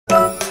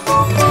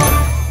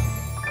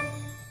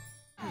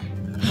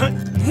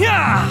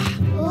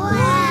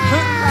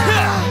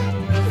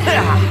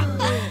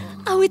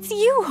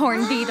you,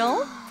 Horn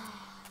Beetle.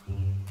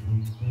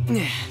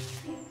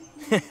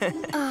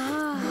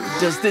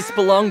 Does this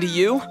belong to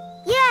you?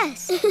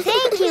 Yes,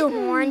 thank you,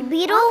 Horn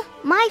Beetle.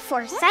 My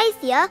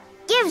forsythia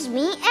gives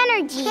me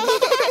energy.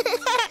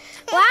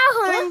 Wow,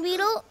 Horn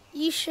Beetle,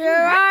 you sure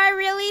are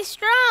really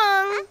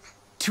strong.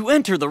 To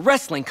enter the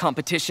wrestling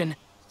competition,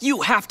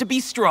 you have to be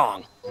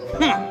strong.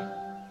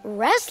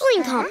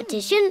 Wrestling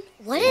competition?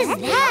 What is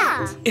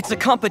that? It's a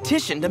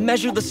competition to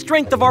measure the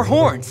strength of our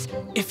horns.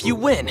 If you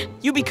win,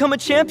 you become a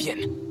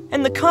champion.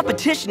 And the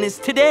competition is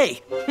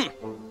today. Wow,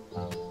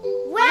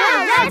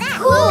 that's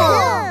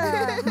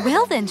cool!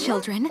 Well then,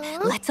 children,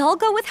 let's all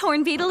go with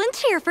Horn Beetle and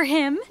cheer for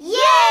him.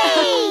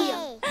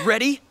 Yay!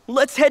 Ready?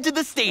 Let's head to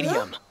the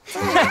stadium.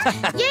 Yay,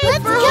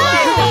 let's go!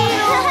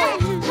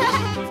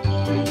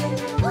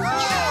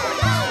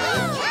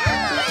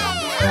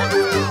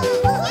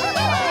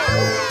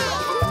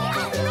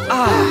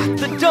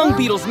 The Dung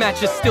Beetles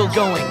match is still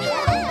going.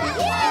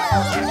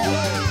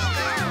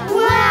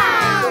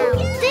 Wow!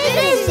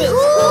 This is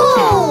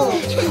cool!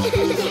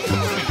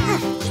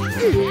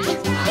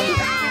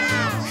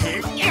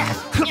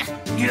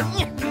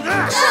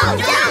 Go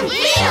Dung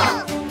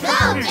Beetle! Go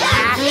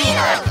Dung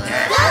Beetle!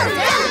 Go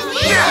Dung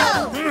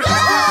Beetle!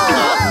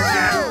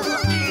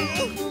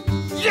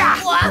 Go!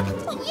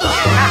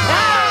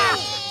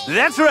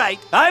 That's right,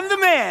 I'm the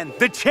man,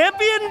 the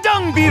champion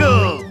Dung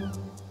Beetle!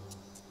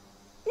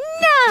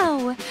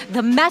 Now,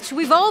 the match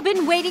we've all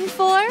been waiting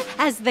for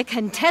as the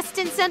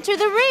contestants enter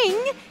the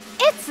ring.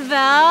 It's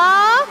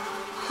the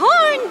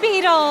Horn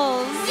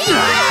Beetles!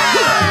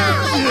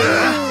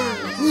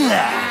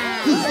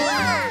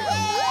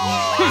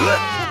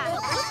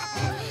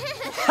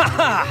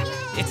 Haha!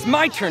 It's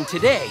my turn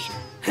today.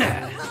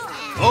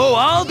 Oh,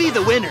 I'll be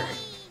the winner.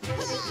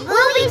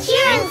 We'll be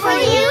cheering for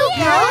you,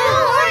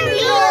 Horn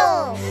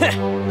Beetle!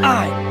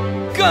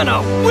 I'm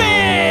gonna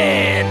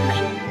win!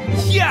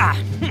 Yeah!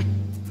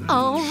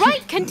 All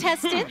right,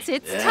 contestants,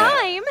 it's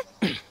time.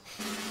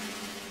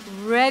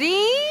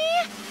 Ready?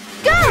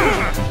 Go!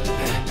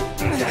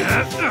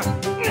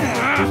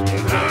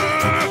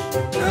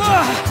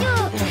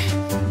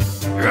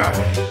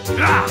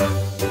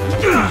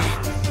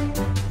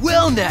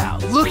 Well now,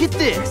 look at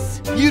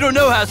this. You don't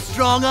know how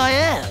strong I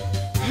am.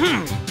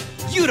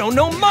 You don't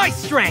know my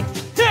strength!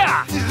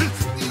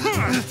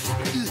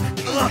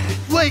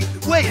 Wait,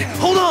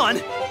 hold on.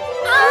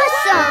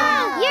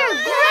 Awesome! You're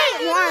great,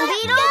 Horn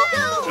Beetle!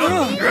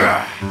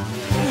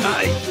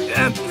 I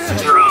am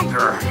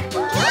stronger.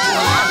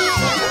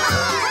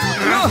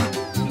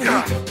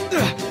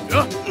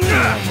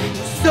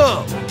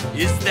 So,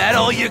 is that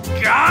all you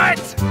got?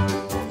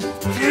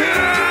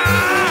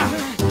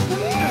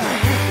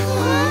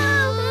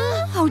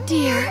 Oh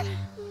dear,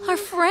 our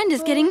friend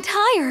is getting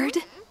tired.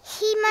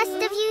 He must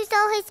have used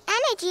all his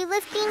energy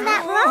lifting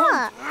that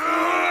rock.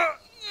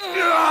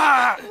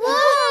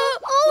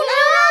 Oh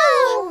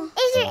no!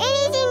 Is there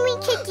anything we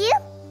could do?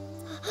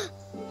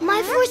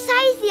 My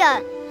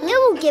forsythia! It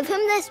will give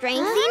him the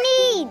strength he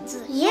needs.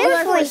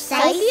 Your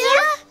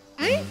forsythia?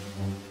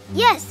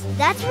 Yes,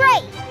 that's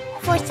right.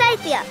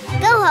 Forsythia,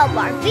 go help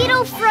our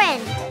beetle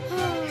friend.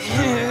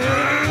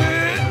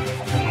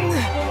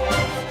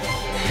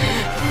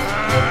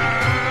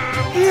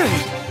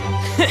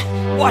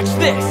 Watch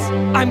this!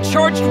 I'm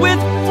charged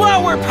with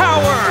flower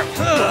power!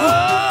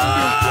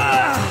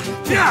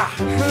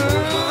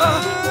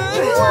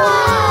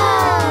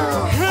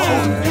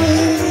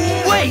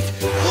 Wait!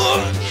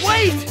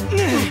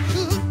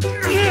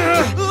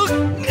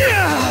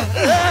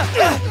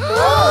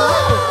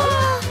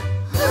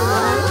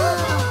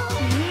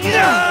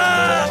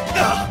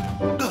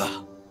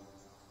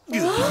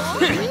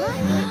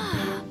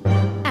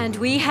 And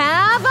we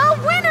have a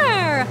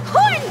winner!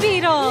 Horn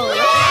Beetle!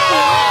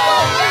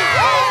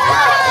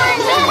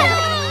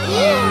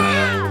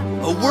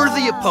 A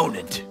worthy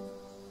opponent.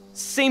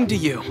 Same to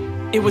you.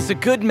 It was a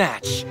good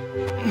match.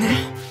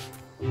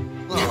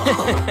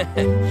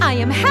 I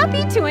am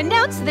happy to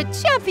announce the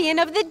champion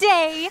of the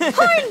day,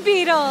 Horn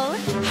Beetle!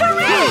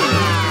 Hooray!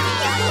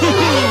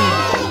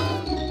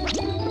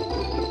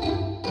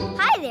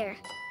 Hi there.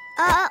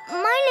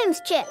 My name's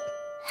Chip.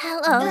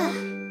 Hello.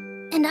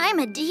 And I'm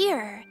a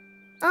deer.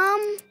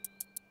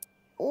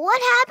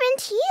 What happened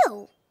to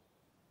you?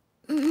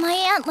 My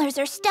antlers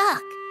are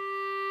stuck.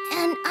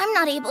 And I'm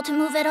not able to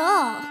move at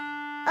all.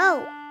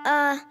 Oh,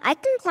 I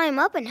can climb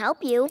up and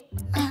help you.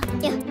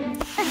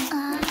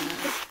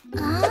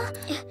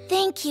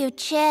 Thank you,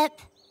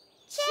 Chip.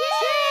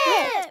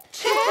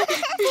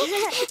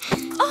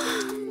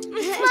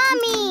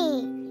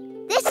 Mommy!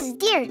 This is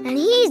Deer, and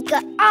he's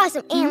got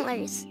awesome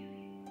antlers.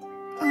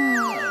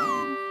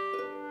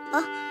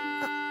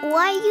 Why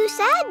are you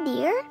sad,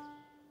 Deer?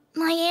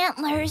 My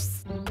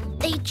antlers,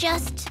 they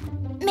just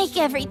make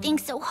everything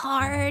so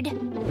hard.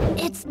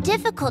 It's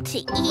difficult to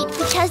eat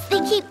because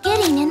they keep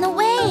getting in the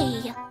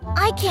way.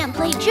 I can't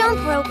play jump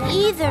rope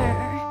either.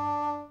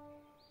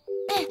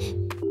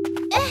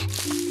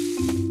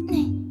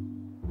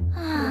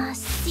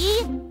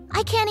 See?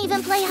 I can't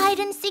even play hide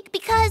and seek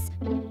because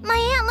my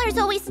antlers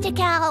always stick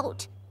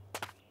out.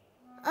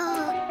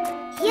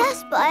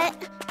 Yes, but...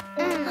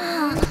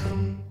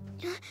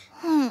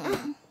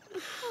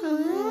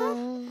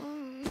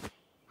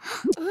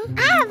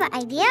 I have an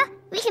idea.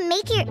 We can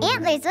make your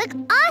antlers look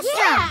awesome.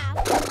 Yeah.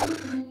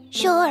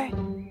 Sure,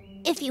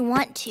 if you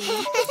want to.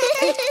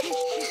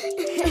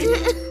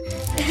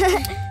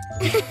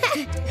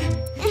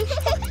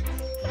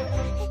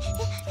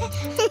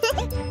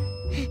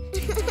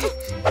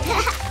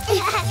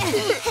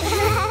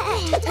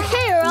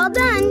 Okay, we're all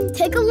done.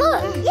 Take a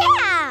look.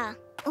 Yeah.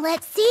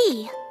 Let's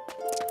see.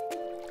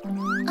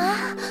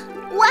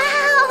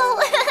 Wow!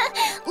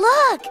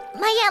 Look,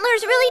 my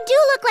antlers really do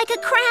look like a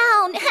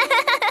crown.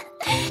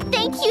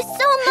 Thank you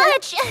so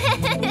much.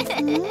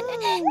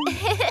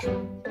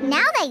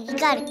 Now that you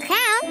got a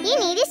crown, you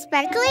need a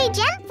sparkly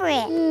gem for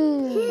it.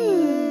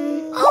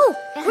 Oh,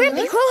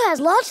 Grampy Crow has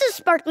lots of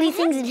sparkly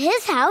things in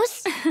his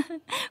house.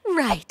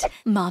 Right.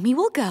 Mommy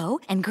will go,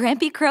 and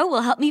Grampy Crow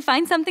will help me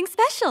find something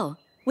special.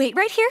 Wait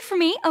right here for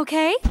me,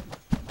 okay?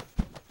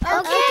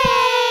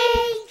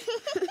 Okay.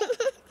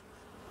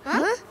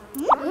 Huh?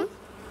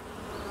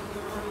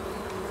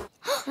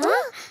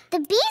 The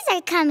bees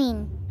are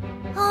coming.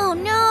 Oh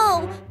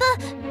no,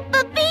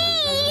 the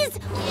bees!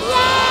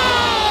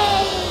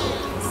 Yay!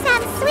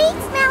 Some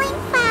sweet-smelling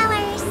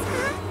flowers.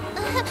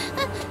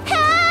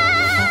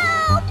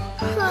 Help!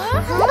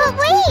 But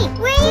wait,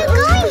 where are you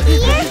going,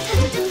 dear?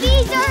 The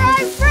bees are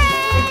our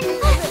friends.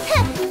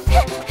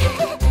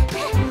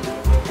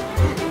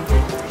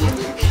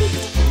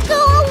 Go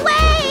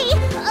away!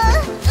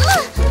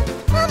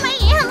 My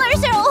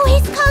antlers are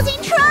always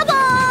causing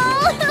trouble!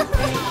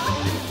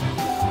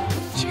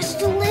 Just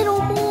a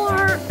little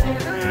more.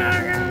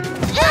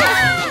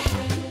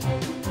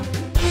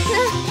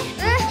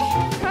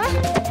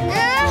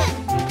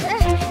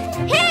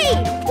 Hey!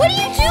 What are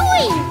you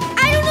doing?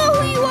 I don't know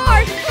who you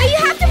are, but you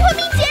have to put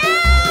me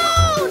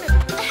down!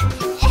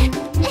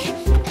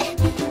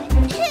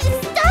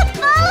 Stop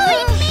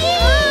following me!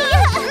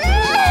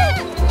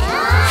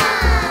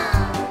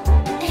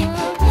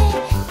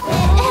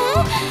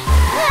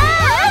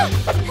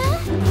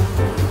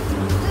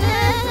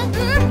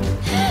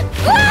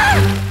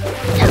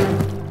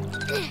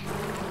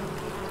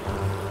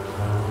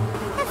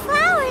 The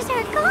flowers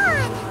are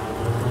gone.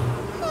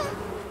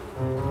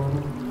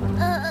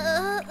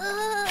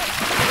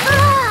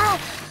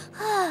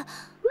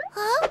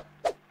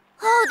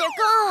 Oh, they're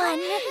gone.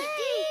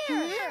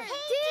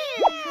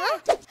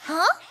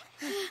 Huh?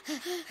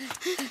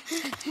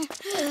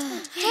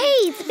 Hey,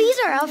 the bees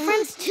are our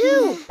friends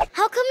too.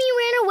 How come you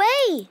ran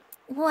away?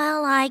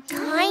 Well, I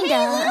kinda. Hey,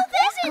 little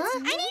peasants!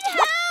 I need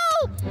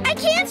help! I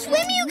can't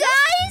swim, you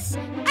guys!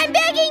 I'm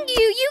begging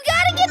you! You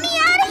gotta get me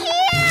out of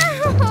here!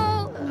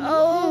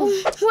 Oh,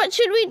 what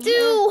should we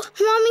do?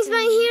 Mommy's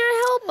not here to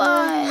help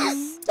us.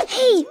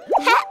 Hey!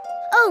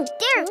 Oh,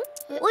 there!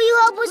 Will you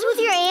help us with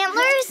your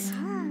antlers?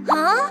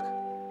 Huh?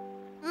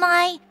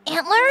 My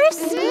antlers?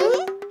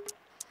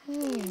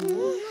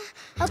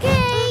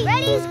 Okay.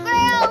 Ready,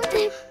 squirrel?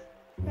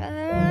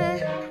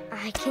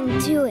 I can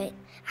do it.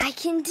 I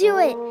can do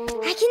it.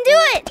 I can do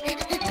it.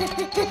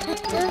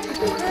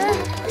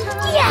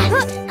 Yes!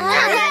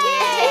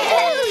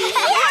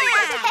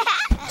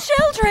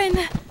 Children!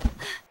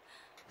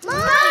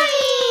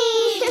 Mommy!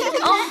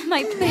 Oh,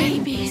 my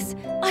babies.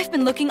 I've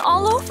been looking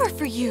all over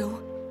for you.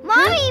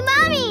 Mommy!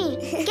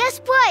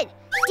 Guess what?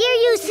 Deer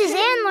used his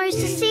antlers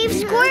to save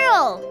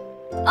Squirrel.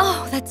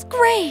 Oh, that's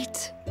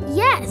great.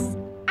 Yes.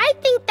 I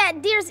think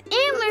that deer's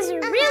antlers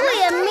are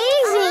really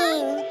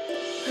amazing.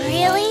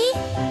 Really?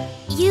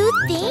 You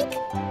think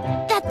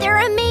that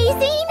they're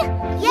amazing?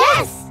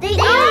 Yes, they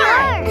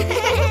are.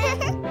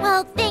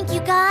 Well, thank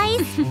you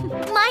guys.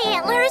 My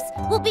antlers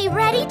will be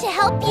ready to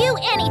help you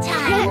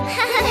anytime.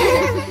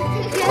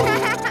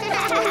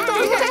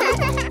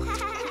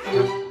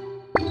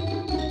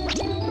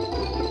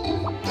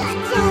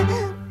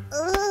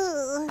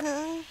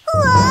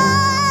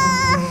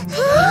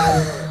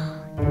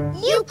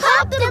 You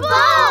popped the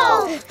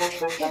ball!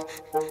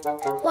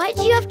 Why'd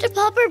you have to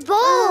pop her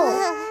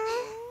ball?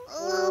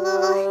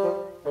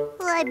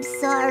 I'm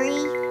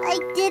sorry. I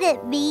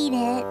didn't mean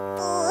it.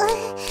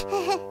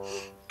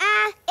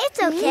 It's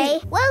okay.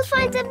 We'll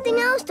find something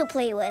else to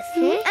play with.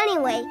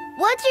 Anyway,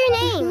 what's your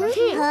name?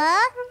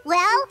 Huh?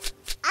 Well,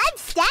 I'm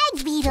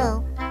Stag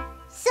Beetle.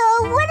 So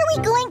what are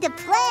we going to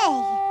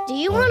play? Do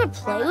you want to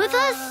play with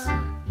us?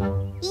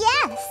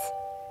 Yes.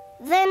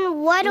 Then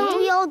why don't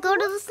we all go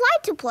to the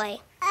slide to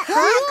play?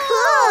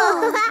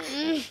 Cool.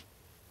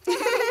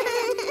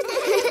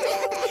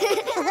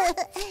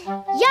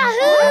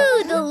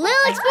 Yahoo! The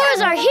Little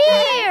Explorers are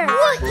here!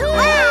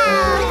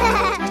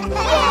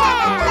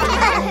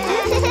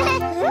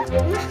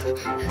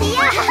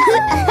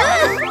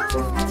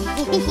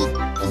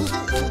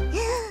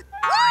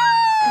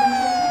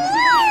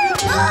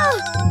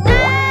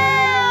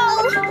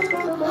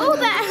 Oh,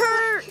 that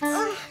hurts!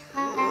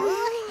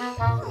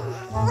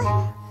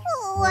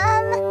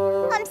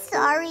 I'm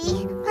sorry.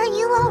 Are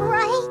you all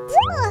right?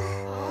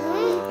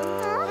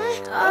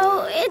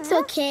 Oh, it's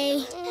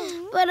okay.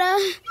 But,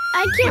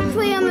 I can't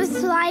play on the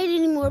slide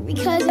anymore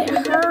because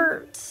it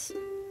hurts.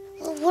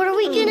 What are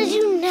we gonna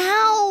do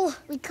now?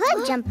 We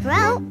could jump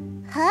rope.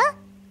 Huh?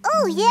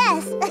 Oh,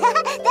 yes.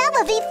 That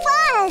would be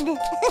fun.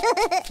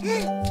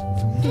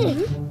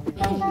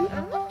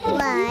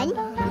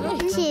 1,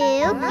 2, 3.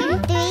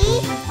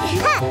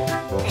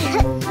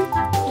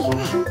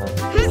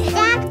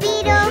 Stack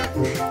Beetle.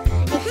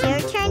 It's your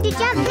turn to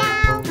jump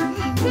now.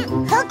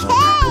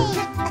 Okay.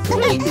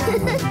 1,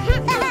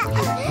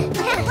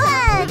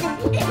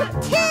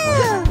 2,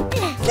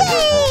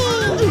 3.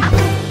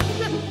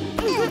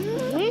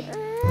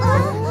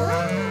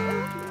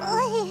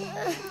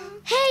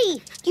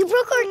 Hey, you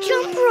broke our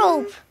jump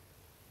rope.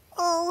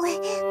 Oh,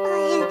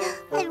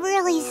 I'm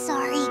really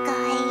sorry,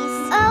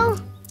 guys. Oh,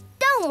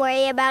 don't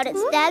worry about it,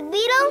 Stag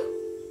Beetle.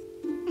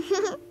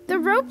 The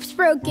rope's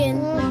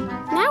broken.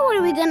 Now what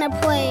are we gonna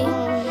play?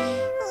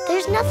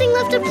 There's nothing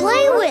left to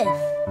play with.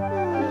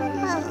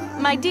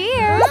 My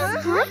dears,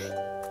 Huh?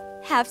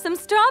 have some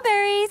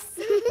strawberries.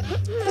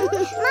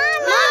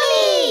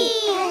 Mommy!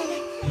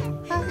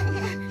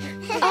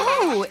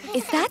 Oh,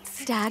 is that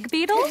Stag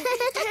Beetle?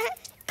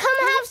 Come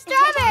have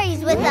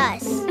strawberries with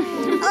us.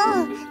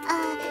 Oh,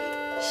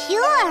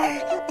 sure.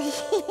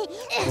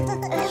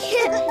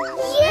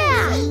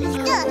 Yeah.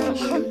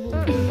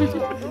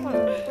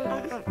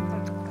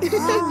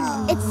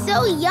 It's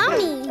so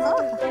yummy.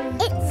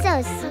 It's so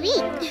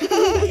sweet.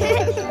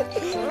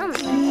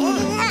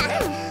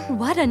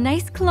 What a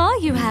nice claw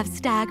you have,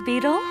 Stag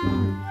Beetle.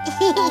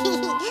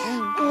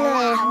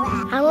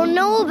 I don't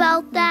know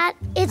about that.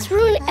 It's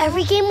ruined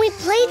every game we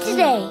played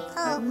today.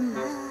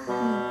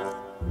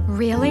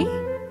 Really?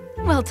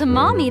 Well, to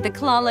Mommy, the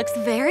claw looks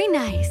very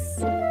nice.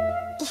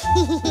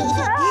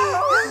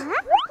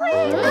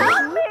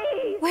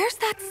 Where's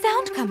that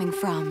sound coming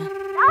from?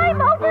 I'm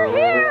over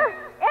here!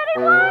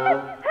 Anyone?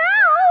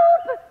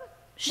 Help!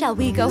 Shall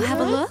we go have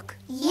a look?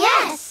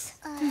 Yes.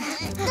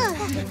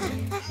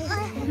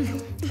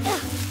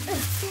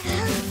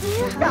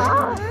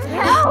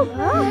 Help!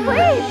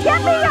 Please,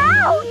 get me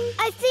out!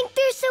 I think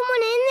there's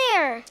someone in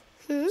there.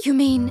 You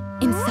mean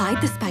inside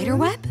the spider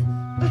web?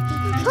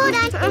 Hold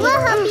on,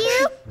 we'll help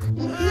you.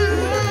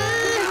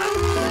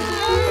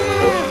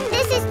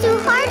 This is too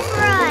hard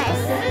for us.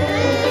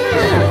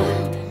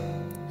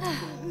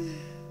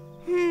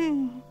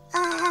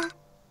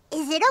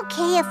 Is it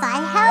okay if I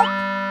help?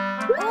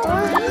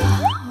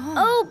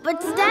 Oh,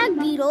 but Stag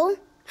Beetle,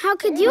 how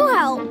could you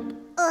help?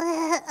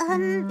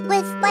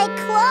 With my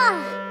claw.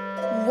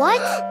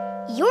 What?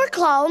 Your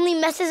claw only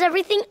messes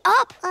everything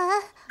up.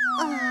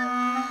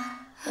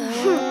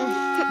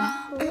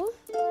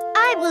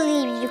 I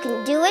believe you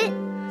can do it.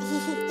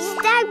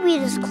 Stag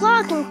Beetle's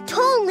claw can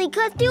totally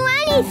cut through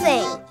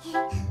anything.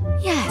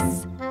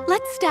 Yes.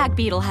 Let Stag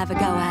Beetle have a go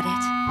at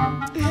it.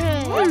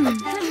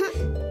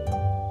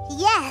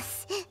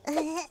 Yes.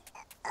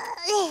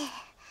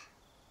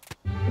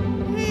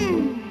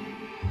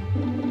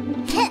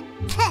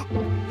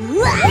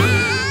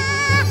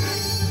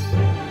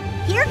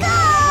 Here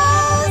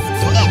goes!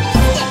 Snip,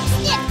 snip,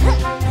 snip!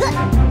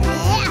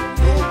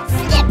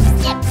 Snip,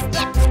 snip,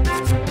 snip!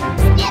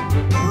 Snip!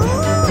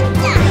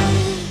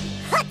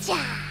 Hotcha!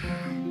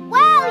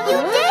 Wow, you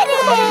did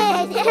it!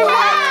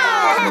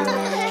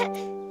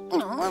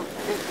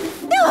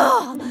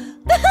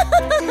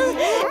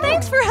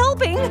 Thanks for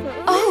helping.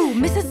 Oh,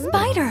 Mrs.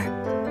 Spider.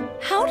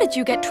 How did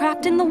you get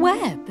trapped in the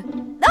web?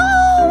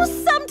 Oh,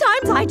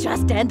 sometimes I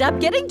just end up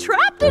getting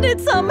trapped in it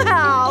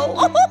somehow.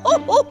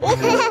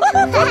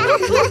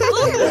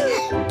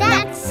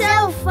 That's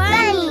so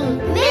funny!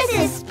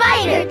 Mrs.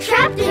 Spider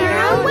trapped in her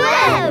own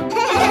web!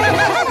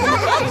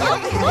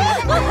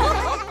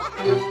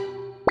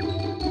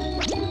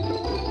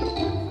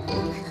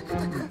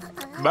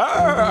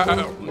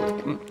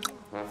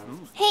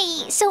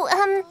 Hey, so,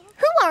 who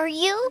are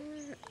you?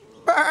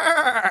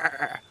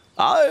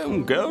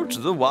 I'm Goat,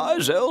 the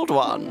wise old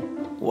one.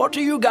 What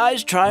are you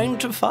guys trying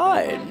to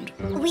find?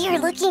 We are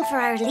looking for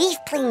our leaf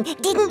plane.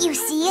 Didn't you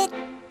see it?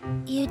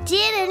 You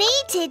didn't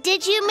eat it,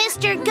 did you,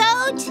 Mr.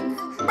 Goat?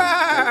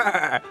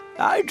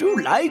 I do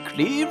like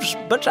leaves,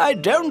 but I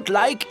don't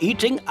like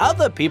eating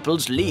other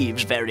people's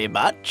leaves very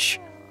much.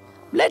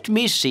 Let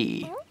me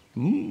see.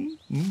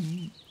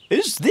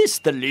 Is this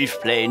the leaf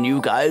plane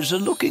you guys are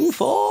looking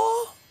for?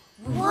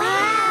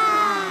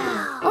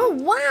 Wow! Oh,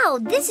 wow!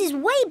 This is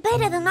way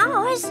better than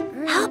ours.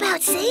 How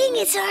about saying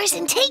it's ours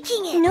and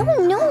taking it?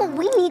 No,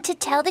 we need to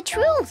tell the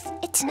truth.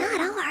 It's not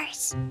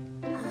ours.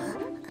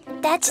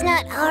 That's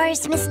not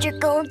ours, Mr.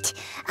 Goat.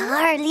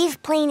 Our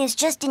leaf plane is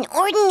just an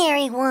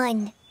ordinary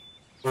one.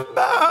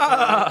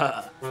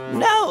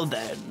 Now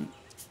then.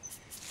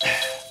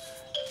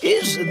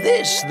 Is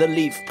this the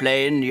leaf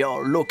plane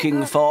you're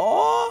looking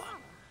for?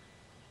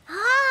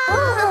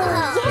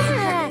 Oh,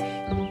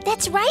 yeah!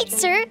 That's right,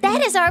 sir.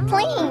 That is our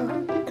plane.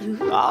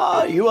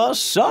 Ah, you are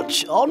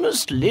such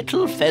honest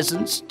little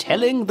pheasants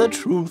telling the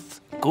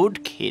truth.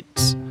 Good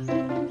kids.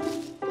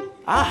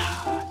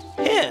 Ah,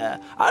 here,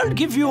 I'll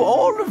give you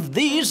all of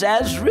these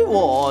as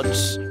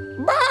rewards.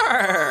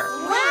 Brr!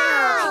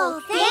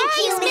 Wow! Thank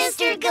you,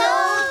 Mr.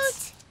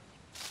 Goat!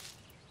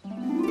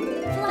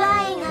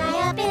 Flying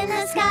high up in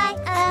the sky,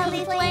 a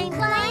leaf plane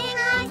flying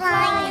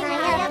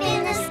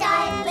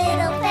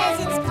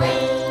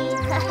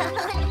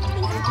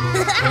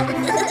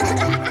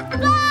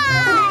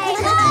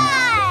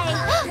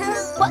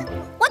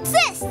What's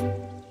this?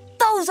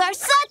 Those are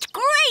such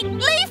great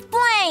leaf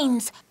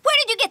planes! Where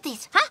did you get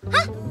these?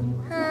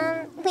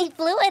 We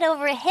flew it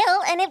over a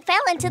hill and it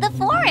fell into the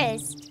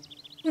forest.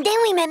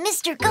 Then we met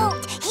Mr.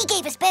 Goat. He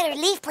gave us better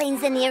leaf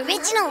planes than the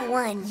original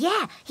one.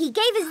 Yeah, he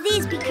gave us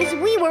these because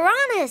we were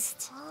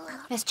honest.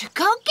 Mr.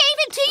 Goat gave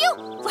it to you?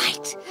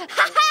 Right.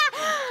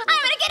 I'm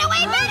gonna get a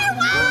way better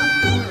one!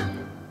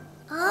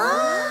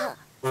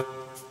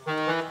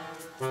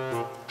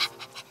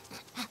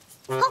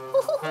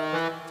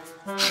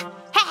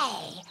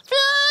 Hey,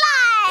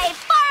 fly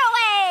far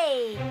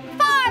away!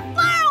 Far,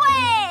 far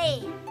away!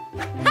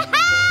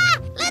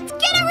 Let's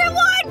get a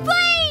reward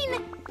plane!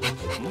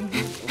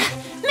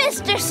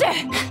 Mr. Sir,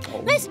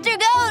 Mr.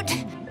 Goat!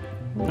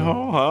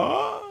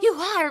 You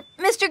are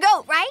Mr.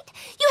 Goat, right?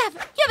 You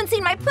haven't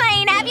seen my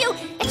plane, have you?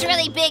 It's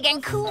really big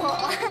and cool.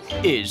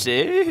 Is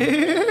it?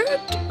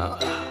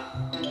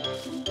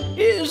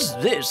 Is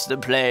this the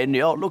plane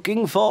you're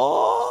looking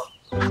for?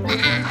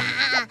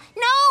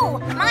 No,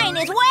 mine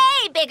is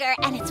way bigger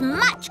and it's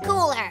much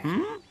cooler.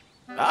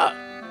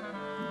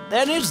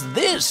 Then is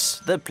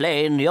this the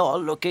plane you're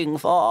looking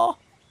for?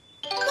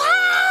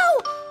 Wow!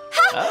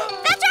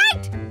 That's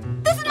right!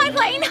 This is my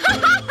plane!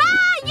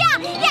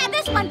 yeah,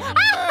 this one!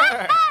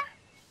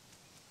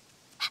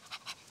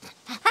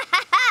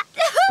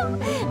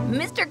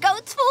 Mr.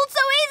 Goat's fooled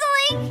so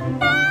easily!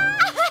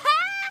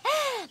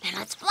 Then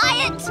let's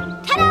fly it!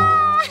 Ta-da!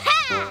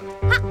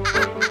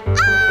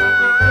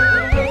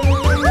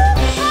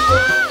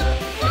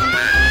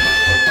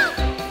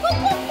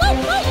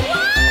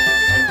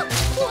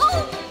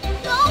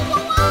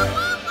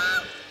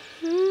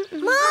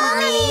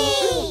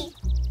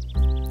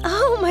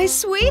 My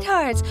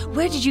sweethearts,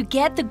 where did you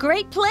get the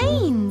great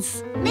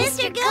planes?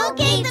 Mr. Goat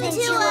gave them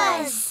to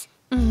us.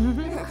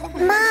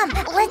 Mom,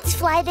 let's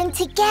fly them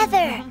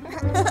together.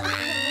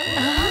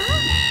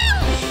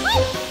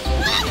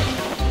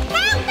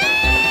 Help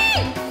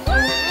me!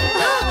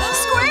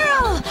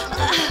 Squirrel!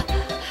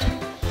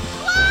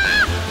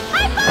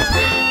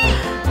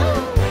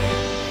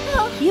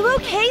 You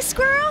okay,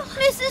 Squirrel?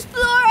 Mrs.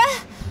 Flora,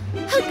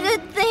 a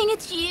good thing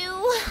it's you.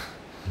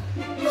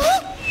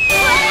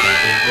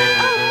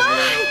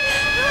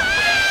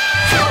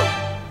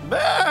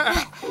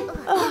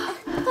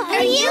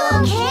 Are you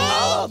okay?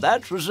 Oh,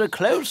 that was a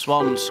close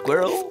one,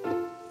 Squirrel.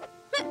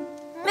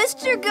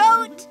 Mr.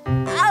 Goat,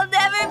 I'll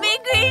never be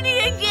greedy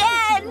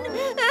again.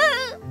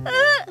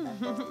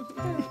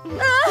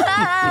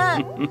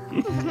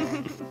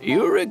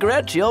 You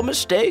regret your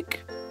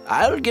mistake.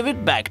 I'll give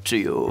it back to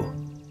you.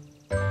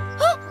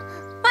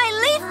 My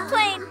leaf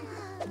plane!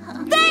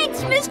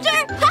 Thanks,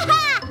 mister!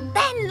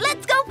 Then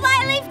let's go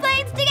fly leaf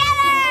planes together!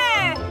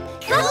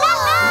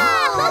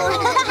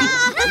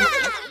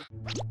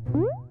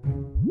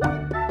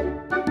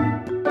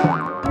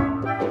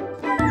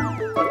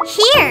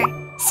 Here,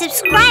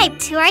 subscribe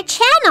to our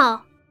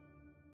channel.